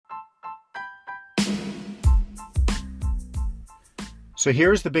So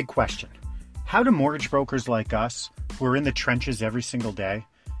here's the big question. How do mortgage brokers like us, who are in the trenches every single day,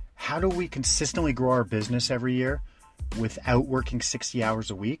 how do we consistently grow our business every year without working 60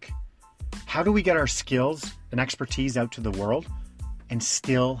 hours a week? How do we get our skills and expertise out to the world and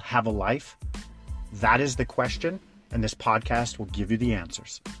still have a life? That is the question, and this podcast will give you the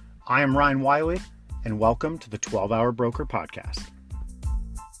answers. I am Ryan Wiley, and welcome to the 12-Hour Broker Podcast.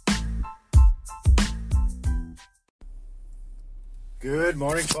 Good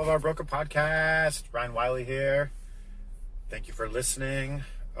morning, 12-Hour Broker Podcast. Ryan Wiley here. Thank you for listening.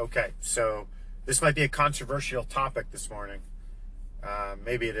 Okay, so this might be a controversial topic this morning.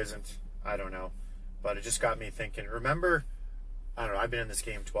 Maybe it isn't. I don't know. But it just got me thinking. Remember, I don't know, I've been in this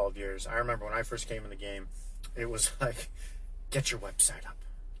game 12 years. I remember when I first came in the game, it was like, get your website up.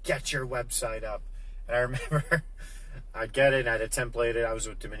 Get your website up. And I remember I'd get it, I'd template it. I was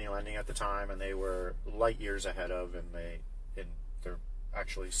with Dominion Lending at the time, and they were light years ahead of, and they're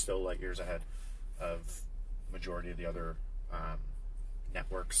actually still light years ahead of majority of the other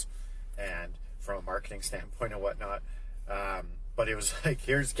networks, and from a marketing standpoint and whatnot. But it was like,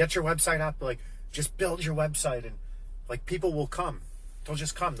 get your website up, like just build your website, and like people will come. They'll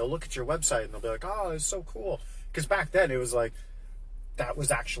just come. They'll look at your website and they'll be like, oh, it's so cool. Because back then it was like, that was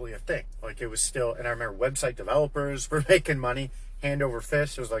actually a thing. Like it was still, and I remember website developers were making money hand over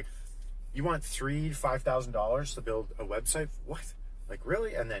fist. It was like, you want $3,000 to $5,000 to build a website? What? Like,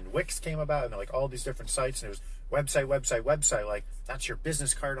 really? And then Wix came about, and like all these different sites, and it was website. Like, that's your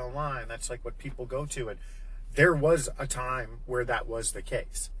business card online. That's like what people go to. And there was a time where that was the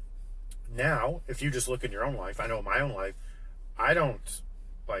case. Now, if you just look in your own life, I know my own life, I don't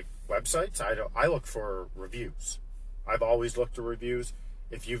like websites. I look for reviews. I've always looked for reviews.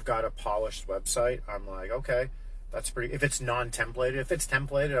 If you've got a polished website, I'm like, okay, that's pretty. If it's non-templated, if it's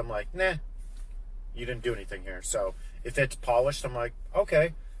templated, I'm like, nah, you didn't do anything here. So if it's polished, I'm like,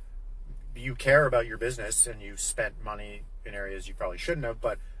 okay, you care about your business and you spent money in areas you probably shouldn't have,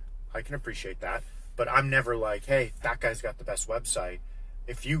 but I can appreciate that. But I'm never like, hey, that guy's got the best website.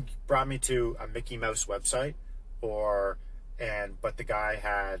 If you brought me to a Mickey Mouse website, but the guy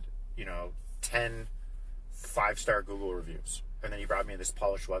had, 10 5-star Google reviews, and then he brought me this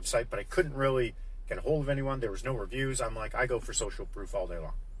polished website, but I couldn't really get a hold of anyone. There was no reviews. I'm like, I go for social proof all day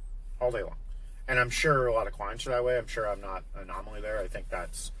long. And I'm sure a lot of clients are that way. I'm sure I'm not an anomaly there. I think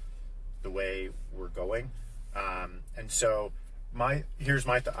that's the way we're going. And so I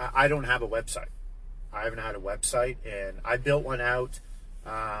don't have a website. I haven't had a website, and I built one out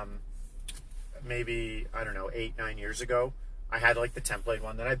maybe, 8-9 years ago. I had like the template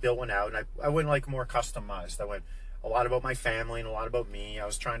one, then I built one out, and I went like more customized. I went a lot about my family and a lot about me.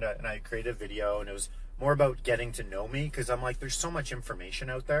 And I created a video, and it was more about getting to know me, because I'm like, there's so much information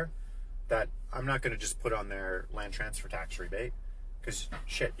out there that I'm not going to just put on their land transfer tax rebate, because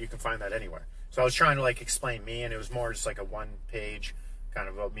shit, you can find that anywhere. So I was trying to like explain me, and it was more just like a 1-page kind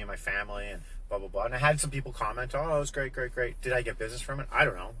of about me and my family and blah, blah, blah. And I had some people comment, oh, it was great. Did I get business from it? I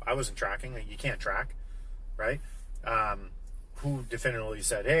don't know. I wasn't tracking. You can't track, right? Who definitively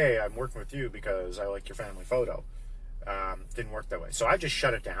said, hey, I'm working with you because I like your family photo. Didn't work that way. So I just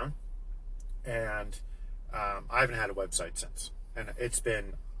shut it down, and I haven't had a website since. And it's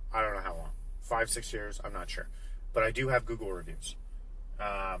been, I don't know how long, 5-6 years, I'm not sure. But I do have Google reviews.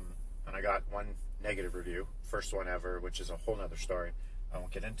 And I got one negative review, first one ever, which is a whole nother story I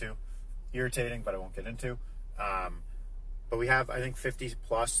won't get into. Irritating, but I won't get into. But we have, I think, 50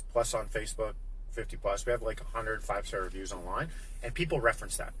 plus on Facebook, 50 plus. We have like 100 5-star reviews online, and people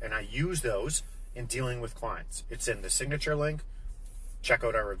reference that. And I use those in dealing with clients. It's in the signature link. Check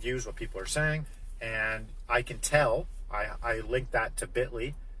out our reviews, what people are saying. And I can tell, I link that to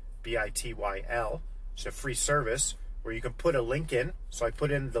Bitly, BITYL. It's a free service where you can put a link in. So I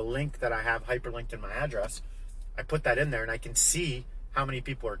put in the link that I have hyperlinked in my address. I put that in there, and I can see how many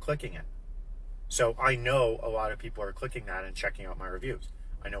people are clicking it. So I know a lot of people are clicking that and checking out my reviews.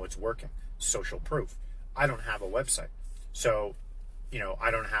 I know it's working. Social proof. I don't have a website. So,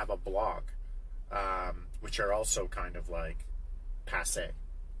 I don't have a blog, which are also kind of like passe.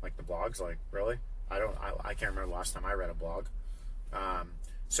 Like the blogs, like, really? I can't remember the last time I read a blog.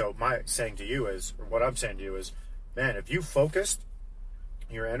 So what I'm saying to you is, man, if you focused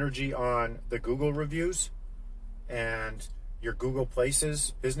your energy on the Google reviews and your Google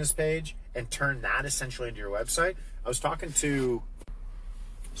Places business page and turn that essentially into your website. I was talking to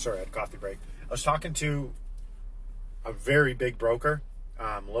I had a coffee break. I was talking to a very big broker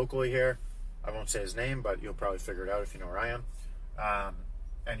locally here. I won't say his name, but you'll probably figure it out if you know where I am.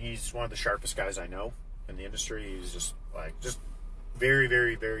 And he's one of the sharpest guys I know in the industry. He's just very,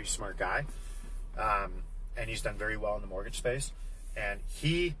 very, very smart guy. And he's done very well in the mortgage space. And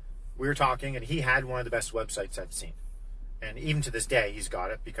we were talking, and he had one of the best websites I've seen. And even to this day, he's got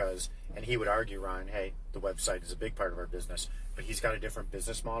it and he would argue, Ryan, hey, the website is a big part of our business, but he's got a different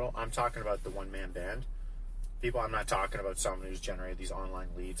business model. I'm talking about the one-man band people. I'm not talking about someone who's generated these online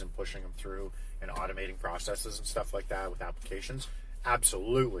leads and pushing them through and automating processes and stuff like that with applications.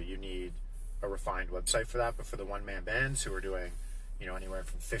 Absolutely, you need a refined website for that. But for the one-man bands who are doing, anywhere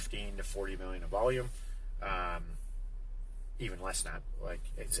from 15 to 40 million of volume, even less than that, like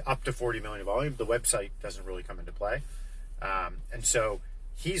it's up to 40 million of volume, the website doesn't really come into play. And so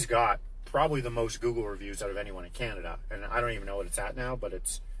he's got probably the most Google reviews out of anyone in Canada. And I don't even know what it's at now, but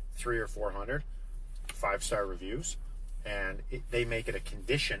it's 300 or 400 5-star reviews. And they make it a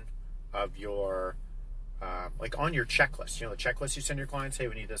condition of your, like on your checklist, the checklist you send your clients, hey,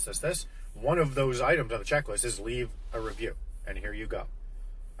 we need this, this, this. One of those items on the checklist is leave a review. And here you go.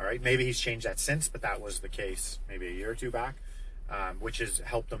 All right. Maybe he's changed that since, but that was the case maybe a year or two back, which has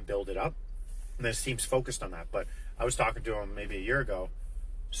helped them build it up. And this team's focused on that. But I was talking to him maybe a year ago,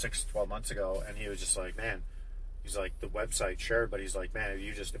 12 months ago, and he was just like, man, he's like, the website, sure, but he's like, man,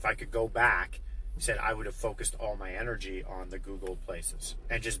 if I could go back, he said, I would have focused all my energy on the Google places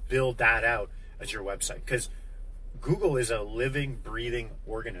and just build that out as your website. Because Google is a living, breathing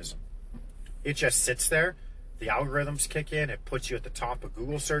organism. It just sits there. The algorithms kick in. It puts you at the top of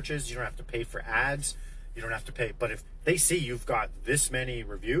Google searches. You don't have to pay for ads. You don't have to pay. But if they see you've got this many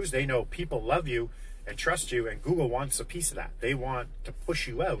reviews, they know people love you and trust you, and Google wants a piece of that. They want to push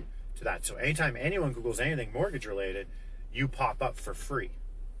you out to that. So anytime anyone Googles anything mortgage related, you pop up for free,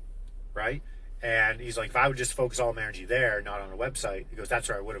 right? And he's like, if I would just focus all my energy there, not on a website, he goes, that's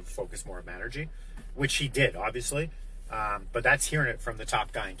where I would have focused more of my energy, which he did, obviously. But that's hearing it from the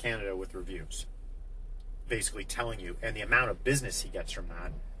top guy in Canada with reviews, basically telling you, and the amount of business he gets from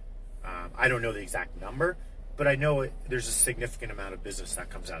that. I don't know the exact number, but I know there's a significant amount of business that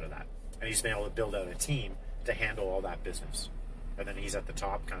comes out of that. And he's been able to build out a team to handle all that business. And then he's at the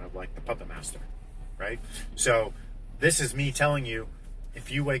top, kind of like the puppet master, right? So this is me telling you,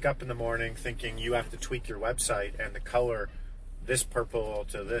 if you wake up in the morning thinking you have to tweak your website and the color, this purple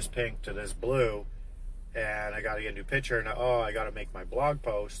to this pink to this blue, and I got to get a new picture, and I got to make my blog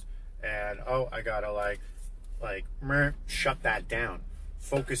post, and I got to shut that down.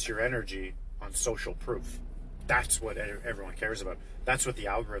 Focus your energy on social proof. That's what everyone cares about. That's what the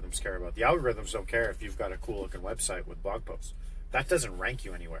algorithms care about. The algorithms don't care if you've got a cool looking website with blog posts. That doesn't rank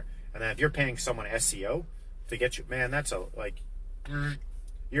you anywhere. And then if you're paying someone SEO to get you, man, that's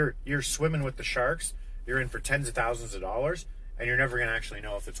you're swimming with the sharks. You're in for tens of thousands of dollars, and you're never going to actually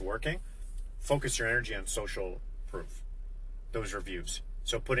know if it's working. Focus your energy on social proof, those reviews.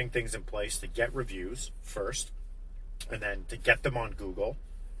 So putting things in place to get reviews first, and then to get them on Google,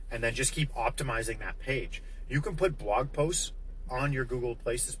 and then just keep optimizing that page. You can put blog posts on your Google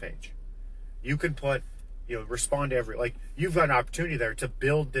Places page. You can put, respond to you've got an opportunity there to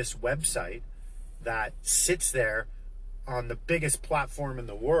build this website that sits there on the biggest platform in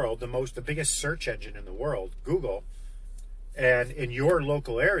the world, the biggest search engine in the world, Google, and in your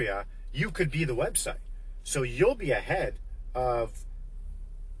local area, you could be the website. So you'll be ahead of,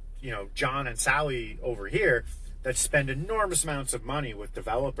 John and Sally over here that spend enormous amounts of money with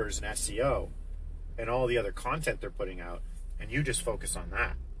developers and SEO and all the other content they're putting out, and you just focus on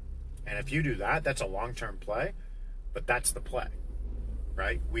that. And if you do that, that's a long-term play, but that's the play,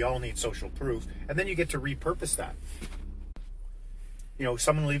 right? We all need social proof, and then you get to repurpose that.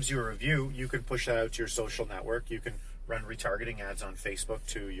 Someone leaves you a review, you can push that out to your social network. You can run retargeting ads on Facebook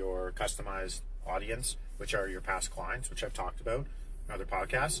to your customized audience, which are your past clients, which I've talked about in other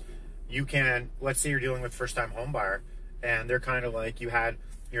podcasts. You can, let's say you're dealing with first-time home buyer, and they're kind of like, you had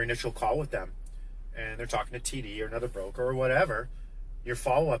your initial call with them, and they're talking to TD or another broker or whatever. Your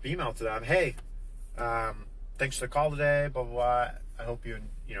follow-up email to them, hey, thanks for the call today, blah, blah, blah. I hope you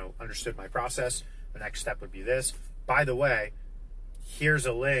understood my process. The next step would be this. By the way, here's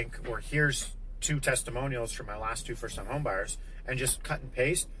a link, or here's 2 testimonials from my last 2 first-time home buyers, and just cut and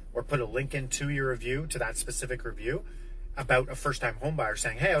paste or put a link into your review to that specific review about a first-time home buyer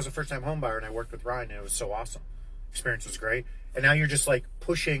saying, hey, I was a first-time home buyer and I worked with Ryan and it was so awesome. Experience was great. And now you're just like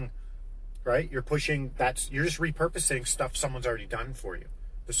pushing, right? You're just repurposing stuff someone's already done for you,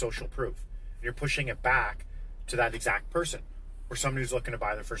 the social proof. You're pushing it back to that exact person. Or somebody who's looking to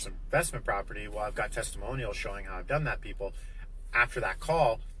buy their first investment property. Well, I've got testimonials showing how I've done that, people. After that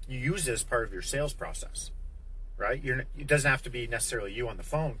call, you use it as part of your sales process, right? It doesn't have to be necessarily you on the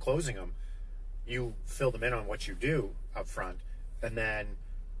phone closing them. You fill them in on what you do up front. And then,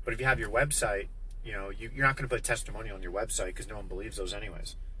 but if you have your website, you're not going to put a testimonial on your website because no one believes those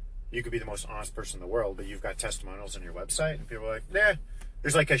anyways. You could be the most honest person in the world, but you've got testimonials on your website, and people are like, nah.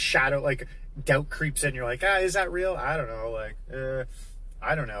 There's like a shadow, like doubt creeps in. You're like, is that real? I don't know. Like,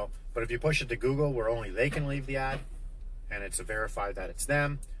 I don't know. But if you push it to Google, where only they can leave the ad, and it's verified that it's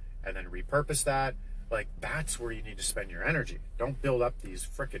them, and then repurpose that, like, that's where you need to spend your energy. Don't build up these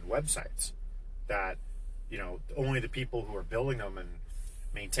frickin' websites that, only the people who are building them and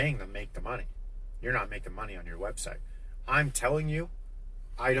maintaining them make the money. You're not making money on your website. I'm telling you,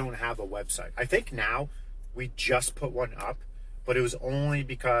 I don't have a website. I think now we just put one up, but it was only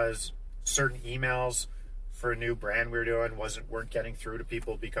because certain emails for a new brand we were doing weren't getting through to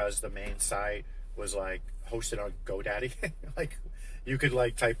people because the main site was like hosted on GoDaddy. Like you could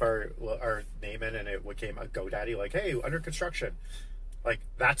like type our name in and it came a GoDaddy, like, hey, under construction. Like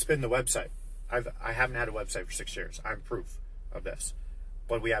that's been the website. I haven't had a website for 6 years. I'm proof of this.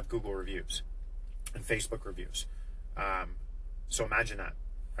 But we have Google reviews and Facebook reviews. So imagine that,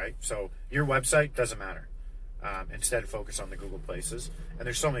 right? So your website doesn't matter. Instead, focus on the Google places. And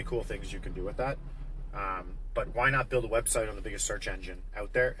there's so many cool things you can do with that. But why not build a website on the biggest search engine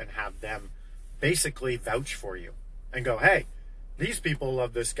out there and have them basically vouch for you and go, hey, these people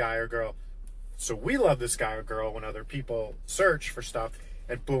love this guy or girl, so we love this guy or girl when other people search for stuff,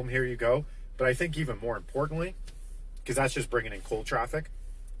 and boom, here you go. But I think even more importantly, because that's just bringing in cold traffic,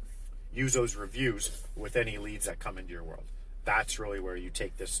 use those reviews with any leads that come into your world. That's really where you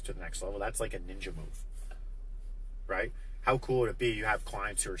take this to the next level. That's like a ninja move, right? How cool would it be? You have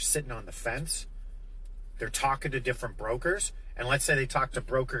clients who are sitting on the fence. They're talking to different brokers. And let's say they talk to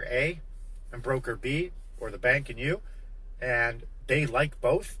broker A and broker B, or the bank and you, and they like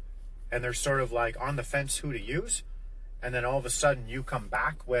both. And they're sort of like on the fence who to use. And then all of a sudden you come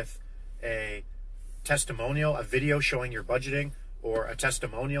back with a testimonial, a video showing your budgeting, or a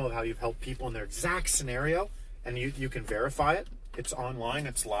testimonial of how you've helped people in their exact scenario. And you can verify it. It's online,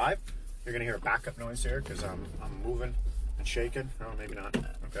 it's live. You're gonna hear a backup noise here because I'm moving and shaking. No, maybe not.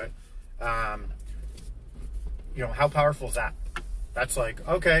 Okay. How powerful is that? That's like,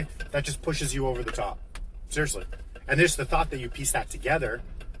 okay, that just pushes you over the top. Seriously. And there's the thought that you piece that together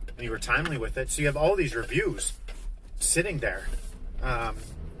and you were timely with it. So you have all these reviews sitting there.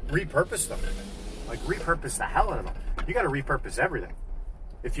 Repurpose them. Like repurpose the hell out of them. You got to repurpose everything.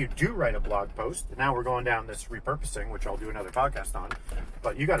 If you do write a blog post, and now we're going down this repurposing, which I'll do another podcast on,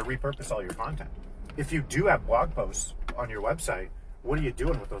 but you got to repurpose all your content. If you do have blog posts on your website, what are you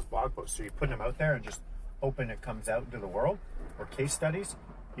doing with those blog posts? Are you putting them out there and just hoping it comes out into the world? Or case studies?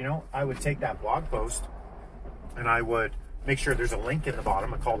 I would take that blog post and I would make sure there's a link in the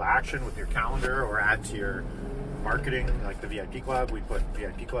bottom, a call to action with your calendar, or add to your marketing, like the VIP club. We put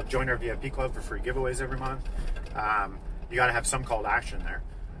VIP club, join our VIP club for free giveaways every month. You got to have some call to action there,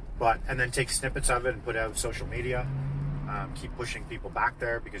 and then take snippets of it and put it out on social media. Keep pushing people back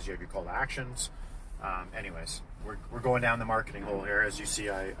there because you have your call to actions. Anyways, we're going down the marketing hole here, as you see.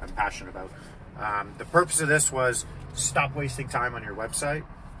 I'm passionate about. The purpose of this was stop wasting time on your website.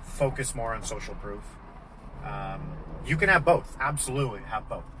 Focus more on social proof. You can have both, absolutely have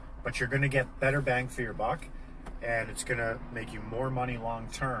both, but you're going to get better bang for your buck, and it's going to make you more money long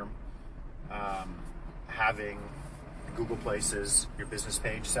term. Having Google Places, your business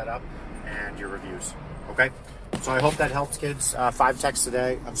page set up, and your reviews. Okay, so I hope that helps, kids. 5 texts a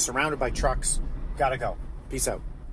day. I'm surrounded by trucks. Gotta go. Peace out.